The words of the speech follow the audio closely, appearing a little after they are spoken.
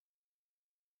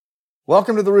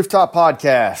Welcome to the Rooftop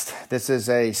Podcast. This is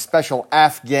a special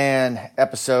Afghan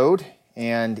episode,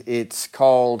 and it's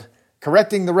called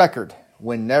Correcting the Record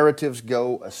When Narratives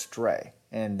Go Astray.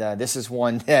 And this is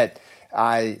one that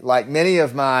I, like many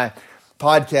of my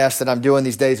podcasts that I'm doing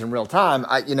these days in real time,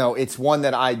 it's one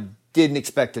that I didn't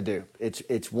expect to do.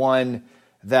 It's one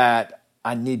that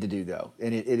I need to do, though.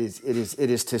 And it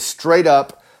is to straight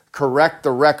up correct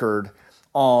the record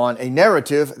on a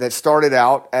narrative that started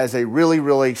out as a really,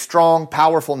 really strong,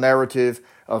 powerful narrative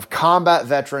of combat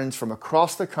veterans from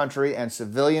across the country and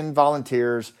civilian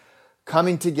volunteers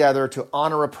coming together to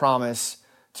honor a promise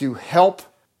to help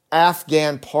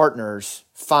Afghan partners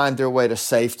find their way to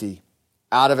safety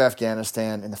out of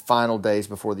Afghanistan in the final days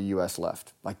before the U.S.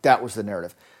 left. Like, that was the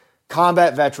narrative.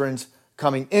 Combat veterans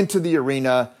coming into the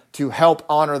arena to help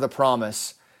honor the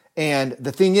promise. And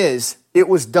the thing is, it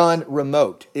was done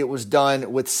remote. It was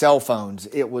done with cell phones.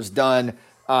 It was done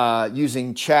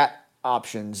using chat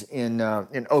options in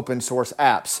open source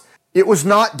apps. It was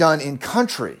not done in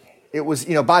country. It was,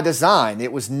 by design.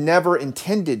 It was never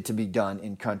intended to be done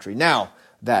in country. Now,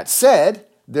 that said,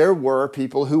 there were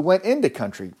people who went into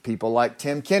country. People like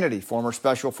Tim Kennedy, former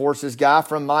Special Forces guy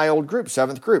from my old group,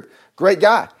 7th Group. Great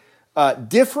guy.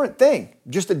 Different thing,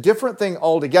 just a different thing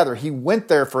altogether. He went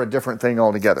there for a different thing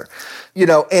altogether,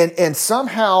 and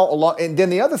somehow and then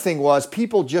the other thing was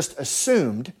people just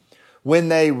assumed when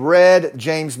they read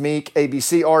James Meek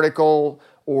ABC article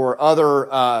or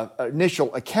other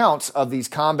initial accounts of these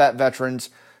combat veterans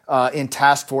in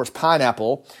Task Force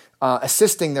Pineapple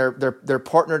assisting their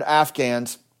partnered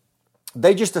Afghans,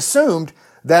 they just assumed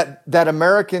that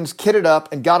Americans kitted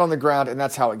up and got on the ground, and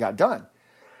that's how it got done.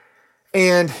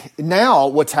 And now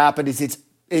what's happened is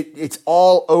it's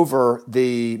all over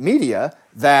the media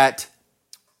that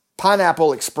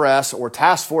Pineapple Express or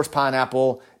Task Force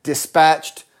Pineapple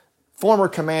dispatched former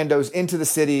commandos into the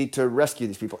city to rescue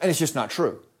these people. And it's just not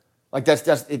true. Like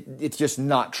it's just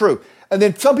not true. And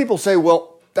then some people say,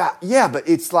 well, but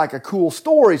it's like a cool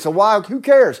story. So who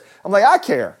cares? I'm like, I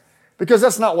care, because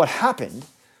that's not what happened.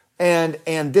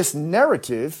 And this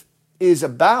narrative is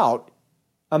about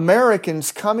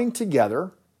Americans coming together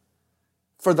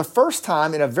for the first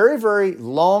time in a very, very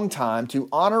long time to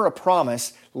honor a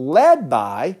promise led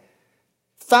by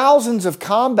thousands of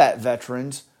combat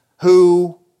veterans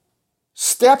who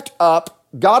stepped up,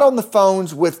 got on the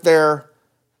phones with their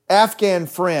Afghan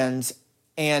friends,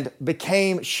 and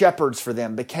became shepherds for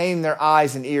them, became their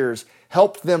eyes and ears,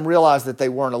 helped them realize that they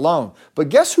weren't alone. But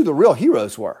guess who the real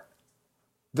heroes were?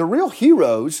 The real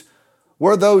heroes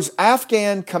were those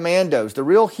Afghan commandos. The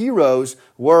real heroes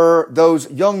were those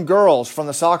young girls from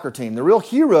the soccer team. The real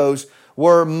heroes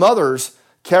were mothers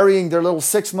carrying their little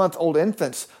 6-month-old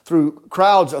infants through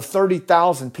crowds of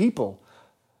 30,000 people.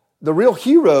 The real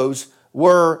heroes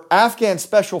were Afghan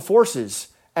special forces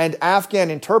and Afghan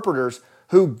interpreters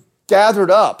who gathered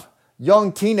up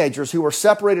young teenagers who were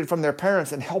separated from their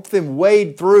parents and helped them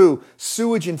wade through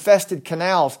sewage-infested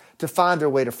canals to find their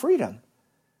way to freedom.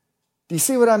 Do you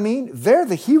see what I mean? They're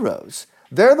the heroes.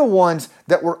 They're the ones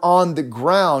that were on the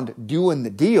ground doing the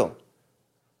deal.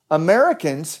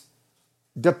 Americans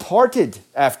departed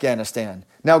Afghanistan.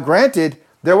 Now, granted,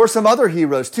 there were some other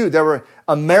heroes too. There were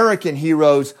American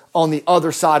heroes on the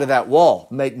other side of that wall.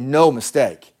 Make no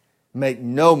mistake. Make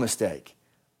no mistake.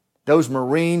 Those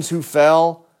Marines who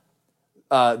fell,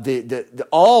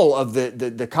 all of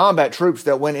the combat troops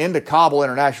that went into Kabul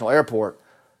International Airport,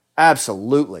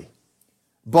 absolutely.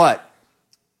 But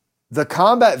the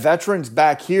combat veterans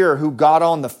back here who got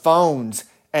on the phones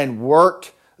and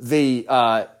worked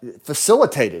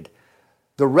facilitated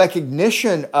the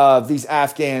recognition of these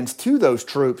Afghans to those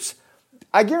troops,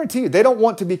 I guarantee you, they don't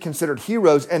want to be considered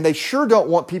heroes, and they sure don't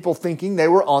want people thinking they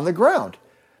were on the ground,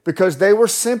 because they were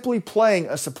simply playing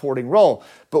a supporting role.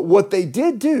 But what they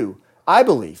did do, I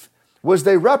believe, was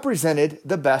they represented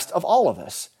the best of all of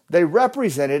us. They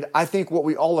represented, I think, what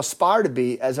we all aspire to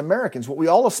be as Americans, what we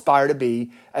all aspire to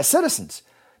be as citizens,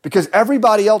 because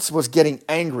everybody else was getting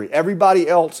angry. Everybody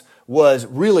else was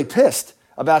really pissed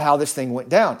about how this thing went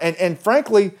down. And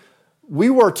frankly, we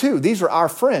were too. These are our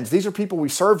friends. These are people we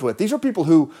served with. These are people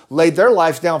who laid their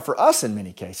lives down for us in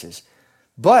many cases.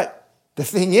 But the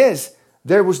thing is,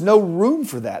 there was no room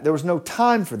for that. There was no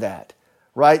time for that,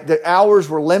 right? The hours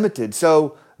were limited.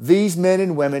 So these men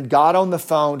and women got on the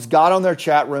phones, got on their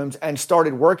chat rooms, and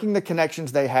started working the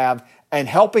connections they have and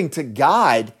helping to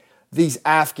guide these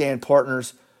Afghan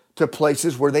partners to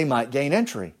places where they might gain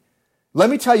entry. Let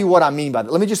me tell you what I mean by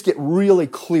that. Let me just get really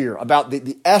clear about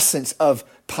the essence of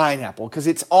Pineapple, because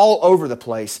it's all over the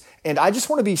place, and I just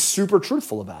want to be super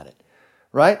truthful about it,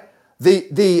 right?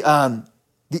 The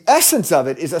The essence of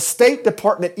it is a State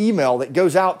Department email that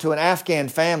goes out to an Afghan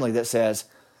family that says,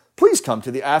 please come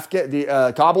to the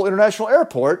Kabul International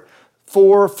Airport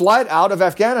for flight out of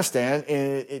Afghanistan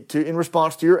in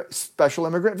response to your special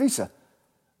immigrant visa.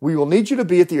 We will need you to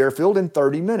be at the airfield in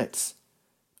 30 minutes.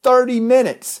 30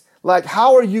 minutes. Like,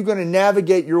 how are you going to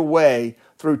navigate your way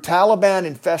through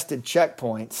Taliban-infested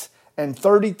checkpoints and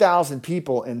 30,000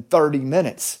 people in 30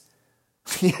 minutes?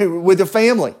 With a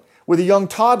family, with a young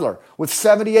toddler, with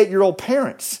 78-year-old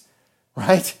parents,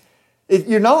 right?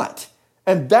 You're not.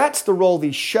 And that's the role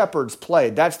these shepherds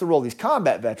played. That's the role these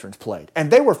combat veterans played. And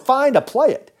they were fine to play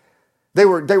it. They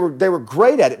were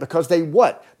great at it because they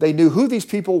what? They knew who these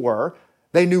people were,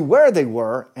 they knew where they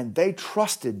were, and they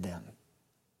trusted them.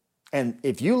 And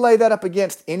if you lay that up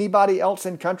against anybody else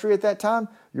in country at that time,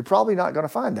 you're probably not going to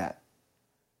find that.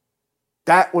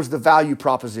 That was the value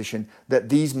proposition that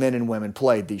these men and women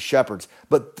played, these shepherds.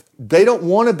 But they don't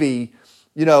want to be,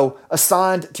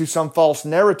 assigned to some false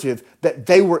narrative that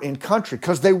they were in country,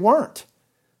 because they weren't.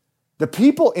 The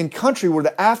people in country were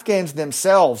the Afghans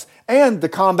themselves and the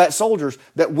combat soldiers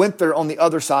that went there on the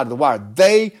other side of the wire.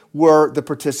 They were the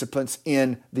participants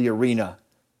in the arena.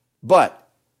 But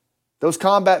those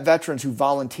combat veterans who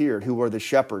volunteered, who were the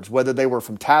shepherds, whether they were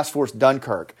from Task Force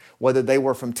Dunkirk, whether they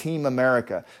were from Team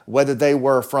America, whether they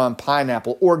were from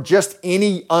Pineapple, or just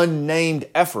any unnamed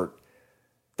effort,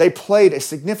 they played a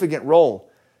significant role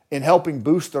in helping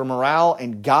boost their morale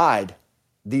and guide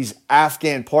these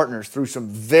Afghan partners through some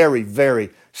very, very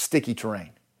sticky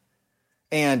terrain.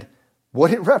 And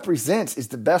what it represents is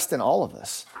the best in all of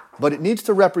us, but it needs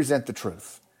to represent the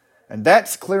truth. And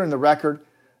that's clear in the record.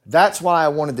 That's why I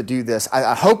wanted to do this.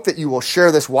 I hope that you will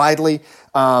share this widely.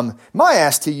 My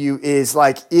ask to you is,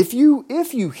 if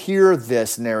you hear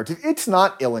this narrative, it's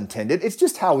not ill-intended. It's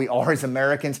just how we are as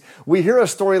Americans. We hear a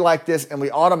story like this and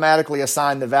we automatically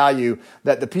assign the value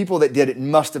that the people that did it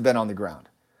must have been on the ground.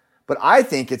 But I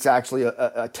think it's actually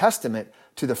a testament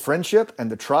to the friendship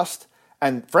and the trust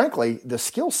and, frankly, the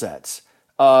skill sets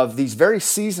of these very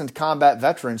seasoned combat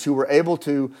veterans who were able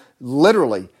to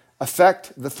literally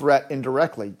affect the threat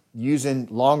indirectly using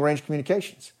long-range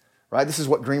communications, right? This is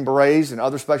what Green Berets and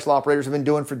other special operators have been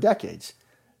doing for decades.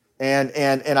 And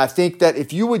I think that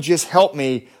if you would just help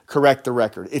me correct the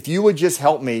record, if you would just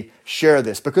help me share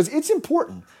this, because it's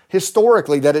important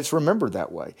historically that it's remembered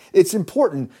that way. It's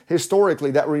important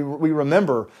historically that we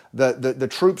remember the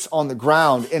troops on the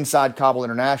ground inside Kabul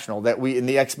International, that we, in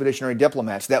the expeditionary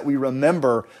diplomats, that we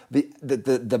remember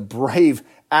the brave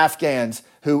Afghans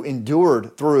who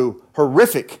endured through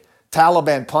horrific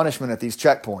Taliban punishment at these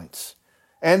checkpoints,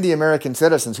 and the American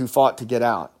citizens who fought to get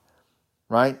out,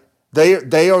 right?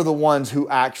 They are the ones who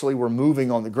actually were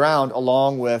moving on the ground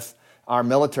along with our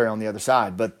military on the other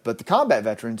side. But the combat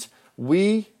veterans,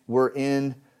 we were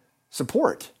in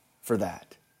support for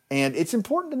that. And it's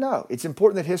important to know. It's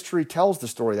important that history tells the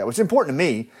story that way. It's important to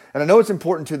me, and I know it's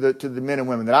important to the men and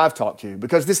women that I've talked to,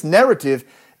 because this narrative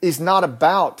is not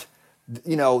about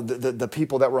the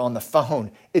people that were on the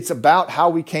phone. It's about how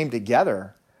we came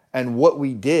together and what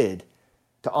we did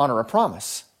to honor a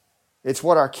promise. It's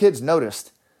what our kids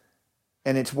noticed,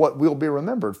 and it's what we'll be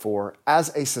remembered for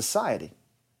as a society.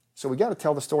 So we got to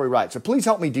tell the story right. So please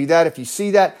help me do that. If you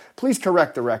see that, please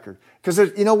correct the record. Because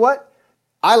you know what?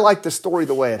 I like the story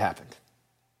the way it happened.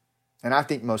 And I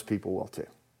think most people will too.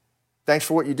 Thanks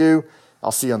for what you do.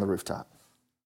 I'll see you on the rooftop.